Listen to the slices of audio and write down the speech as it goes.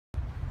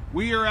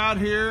We are out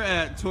here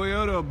at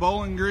Toyota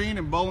Bowling Green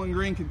in Bowling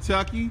Green,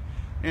 Kentucky,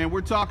 and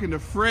we're talking to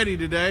Freddie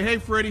today. Hey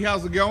Freddie,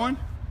 how's it going?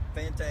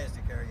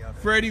 Fantastic. How are y'all doing?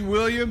 Freddie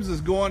Williams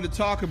is going to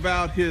talk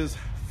about his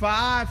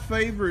 5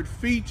 favorite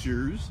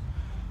features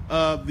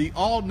of the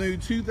all-new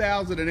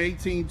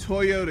 2018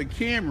 Toyota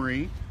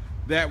Camry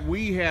that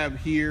we have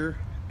here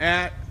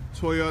at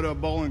Toyota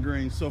Bowling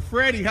Green. So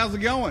Freddie, how's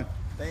it going?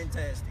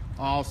 Fantastic.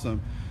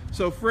 Awesome.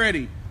 So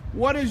Freddie,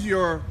 what is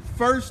your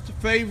first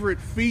favorite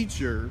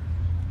feature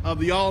of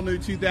the all-new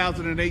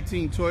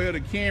 2018 Toyota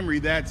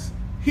Camry that's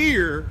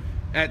here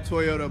at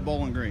Toyota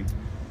Bowling Green?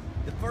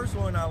 The first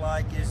one I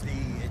like is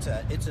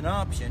it's an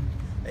option.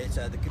 It's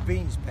the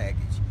convenience package.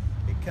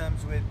 It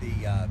comes with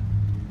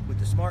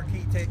the smart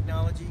key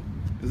technology.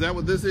 Is that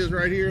what this is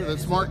right here? Yeah, the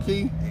smart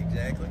key?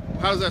 Exactly.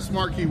 How does that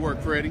smart key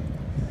work, Freddie?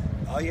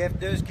 All you have to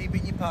do is keep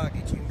it in your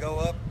pocket. You can go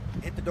up,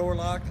 hit the door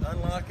lock,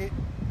 unlock it,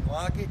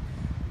 lock it.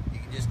 You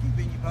can just keep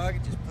it in your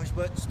pocket, just push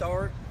button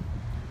start.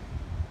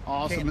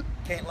 Awesome.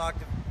 Can't lock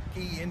the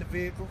key in the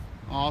vehicle.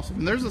 Awesome.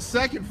 And there's a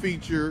second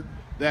feature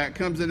that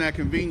comes in that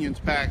convenience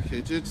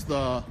package. It's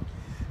the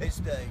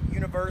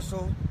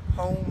universal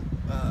home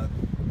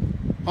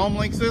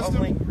link system.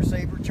 Home link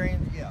receiver,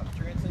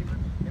 transceiver.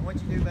 And what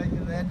you do back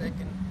to that, they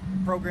can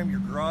program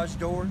your garage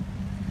door.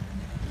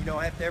 You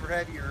don't have to ever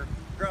have your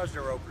garage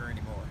door opener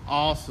anymore.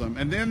 Awesome.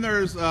 And then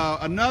there's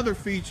another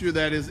feature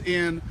that is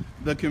in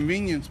the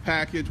convenience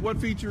package. What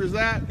feature is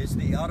that? It's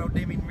the auto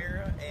dimming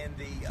mirror and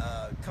the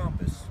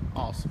compass.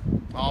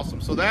 Awesome.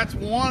 Awesome. So that's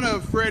one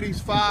of Freddie's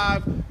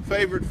 5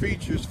 favorite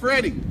features.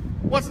 Freddie,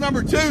 what's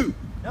number 2?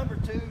 Number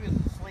 2 is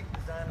the sleek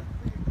design of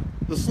the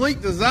vehicle. The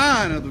sleek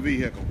design of the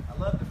vehicle. I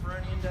love the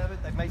front end of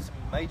it. They've made some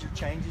major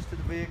changes to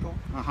the vehicle.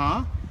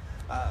 Uh-huh.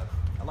 I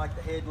like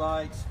the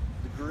headlights,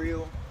 the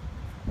grille.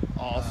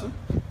 Awesome.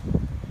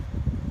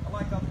 I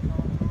like all the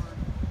contours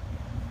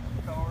of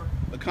the car.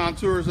 The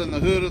contours in the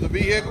hood of the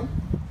vehicle.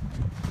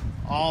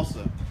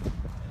 Awesome.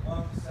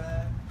 Along the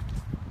side.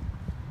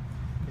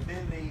 And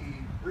then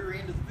the rear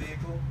end of the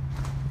vehicle.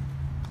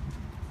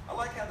 I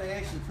like how they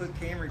actually put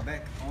Camry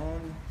back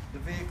on the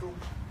vehicle.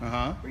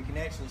 Uh-huh. Where you can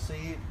actually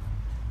see it.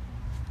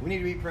 We need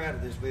to be proud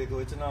of this vehicle.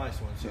 It's a nice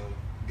one, so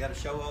we got to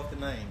show off the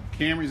name.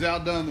 Camry's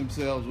outdone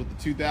themselves with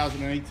the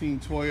 2018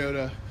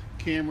 Toyota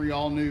Camry,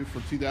 all new for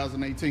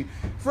 2018.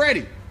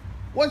 Freddie,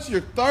 what's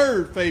your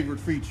 3rd favorite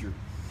feature?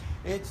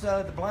 It's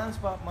the blind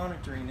spot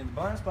monitoring, and the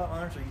blind spot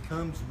monitoring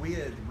comes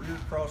with rear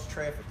cross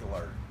traffic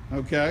alert.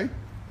 Okay.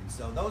 And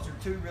so those are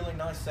 2 really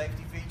nice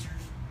safety features.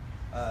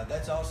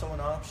 That's also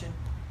an option,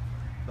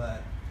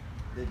 but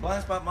the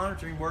blind spot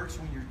monitoring works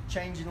when you're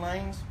changing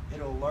lanes.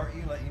 It'll alert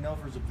you, let you know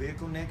if there's a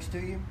vehicle next to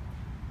you.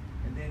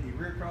 And then the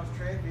rear cross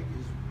traffic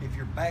is if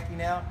you're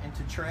backing out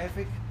into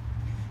traffic,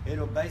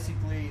 it'll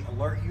basically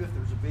alert you if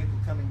there's a vehicle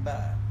coming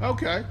by.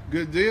 Okay,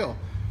 good deal.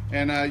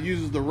 And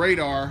uses the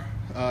radar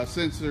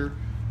sensor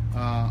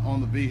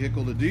on the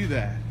vehicle to do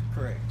that.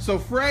 Correct. So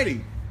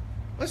Freddie,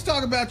 let's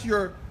talk about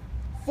your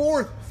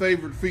 4th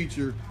favorite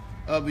feature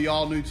of the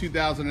all-new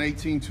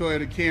 2018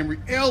 Toyota Camry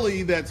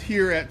LE that's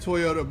here at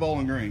Toyota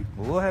Bowling Green.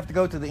 Well, we'll have to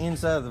go to the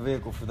inside of the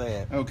vehicle for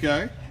that.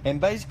 Okay.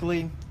 And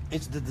basically,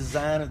 it's the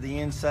design of the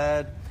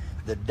inside,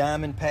 the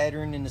diamond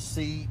pattern in the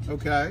seat,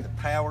 okay, the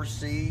power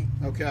seat.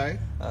 Okay.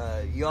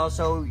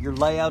 Your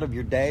layout of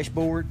your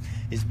dashboard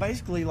is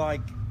basically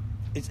like,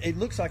 it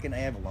looks like an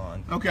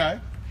Avalon. Okay.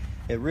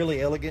 It's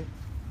really elegant.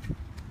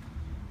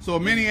 So a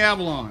mini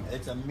Avalon.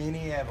 It's a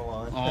mini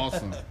Avalon.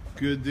 Awesome.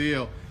 Good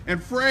deal.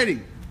 And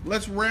Freddie,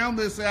 let's round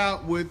this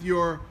out with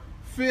your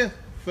 5th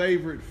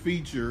favorite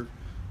feature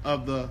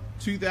of the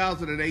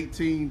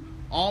 2018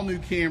 all-new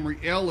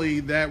Camry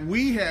LE that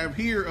we have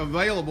here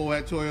available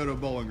at Toyota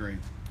Bowling Green.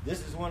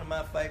 This is one of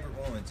my favorite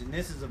ones, and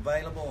this is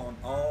available on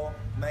all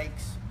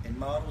makes and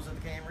models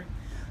of the Camry.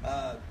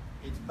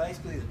 It's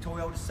basically the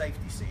Toyota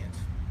Safety Sense,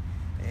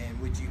 in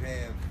which you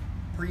have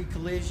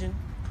pre-collision,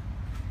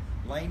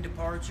 lane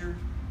departure,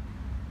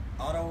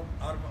 auto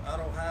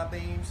high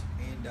beams,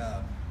 and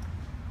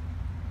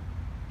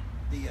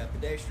the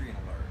pedestrian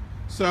alert.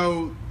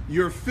 So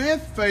your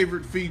 5th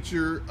favorite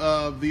feature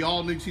of the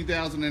all-new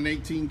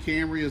 2018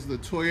 Camry is the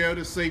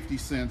Toyota Safety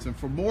Sense. And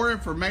for more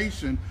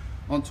information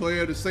on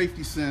Toyota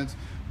Safety Sense,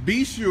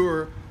 be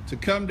sure to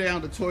come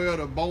down to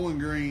Toyota Bowling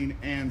Green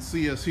and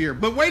see us here.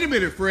 But wait a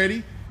minute,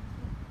 Freddie.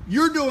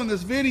 You're doing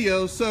this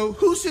video, so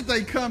who should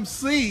they come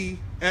see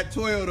at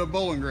Toyota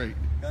Bowling Green?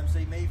 Come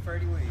see me,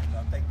 Freddie Williams.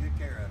 I'll take good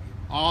care of you.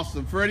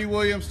 Awesome. Freddie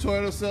Williams,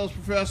 Toyota sales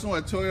professional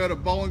at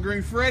Toyota Bowling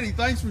Green. Freddie,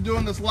 thanks for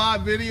doing this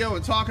live video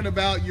and talking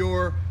about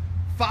your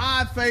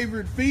 5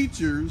 favorite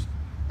features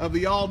of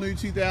the all-new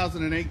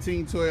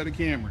 2018 Toyota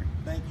Camry.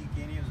 Thank you,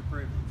 Kenny. It was a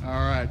privilege. All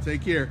right.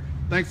 Take care.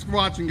 Thanks for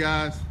watching,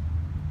 guys.